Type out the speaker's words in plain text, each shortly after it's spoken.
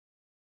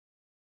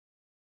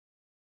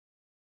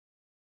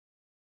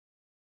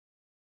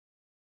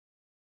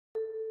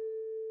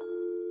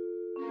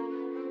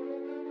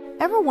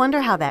Ever wonder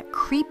how that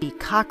creepy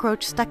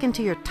cockroach stuck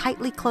into your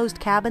tightly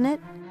closed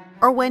cabinet?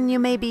 Or when you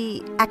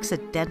maybe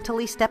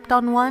accidentally stepped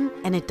on one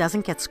and it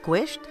doesn't get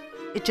squished?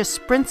 It just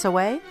sprints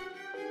away?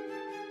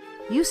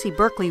 UC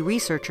Berkeley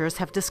researchers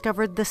have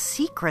discovered the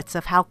secrets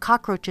of how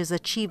cockroaches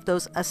achieve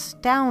those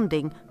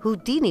astounding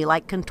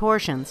Houdini-like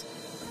contortions,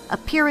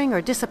 appearing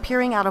or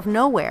disappearing out of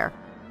nowhere,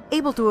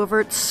 able to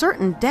avert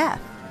certain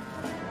death.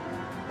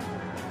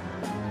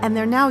 And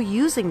they're now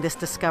using this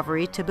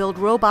discovery to build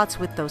robots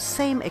with those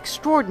same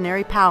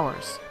extraordinary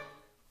powers.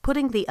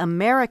 Putting the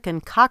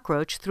American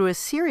cockroach through a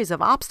series of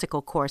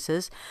obstacle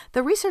courses,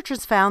 the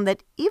researchers found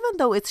that even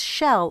though its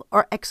shell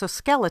or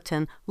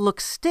exoskeleton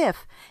looks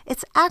stiff,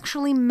 it's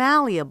actually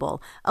malleable,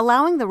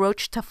 allowing the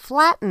roach to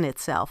flatten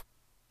itself,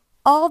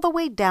 all the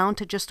way down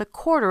to just a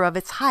quarter of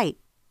its height.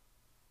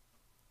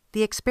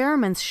 The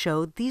experiments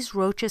showed these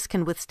roaches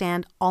can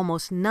withstand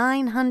almost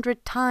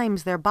 900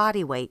 times their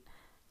body weight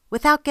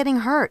without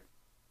getting hurt.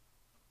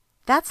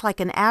 That's like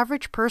an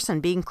average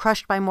person being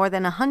crushed by more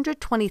than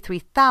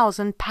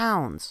 123,000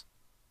 pounds.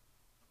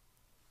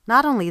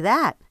 Not only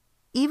that,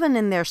 even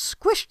in their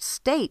squished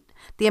state,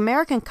 the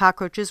American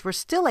cockroaches were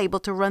still able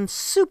to run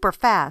super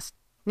fast,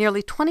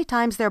 nearly 20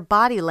 times their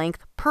body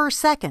length per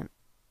second.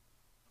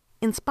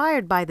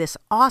 Inspired by this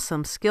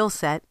awesome skill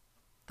set,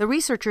 the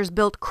researchers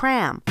built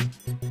CRAM,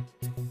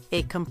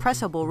 a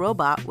compressible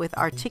robot with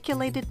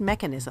articulated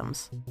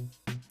mechanisms.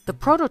 The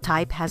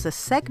prototype has a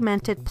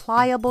segmented,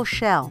 pliable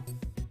shell.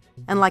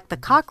 And like the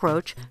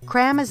cockroach,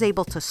 CRAM is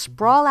able to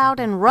sprawl out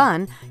and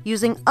run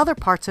using other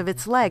parts of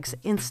its legs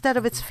instead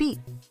of its feet.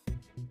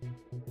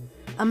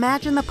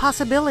 Imagine the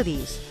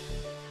possibilities,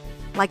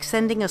 like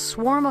sending a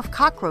swarm of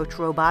cockroach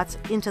robots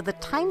into the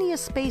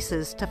tiniest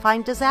spaces to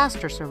find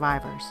disaster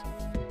survivors.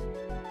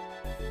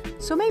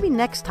 So maybe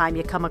next time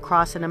you come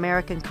across an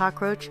American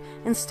cockroach,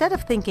 instead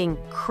of thinking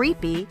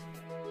creepy,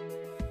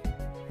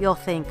 you'll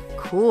think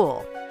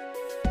cool.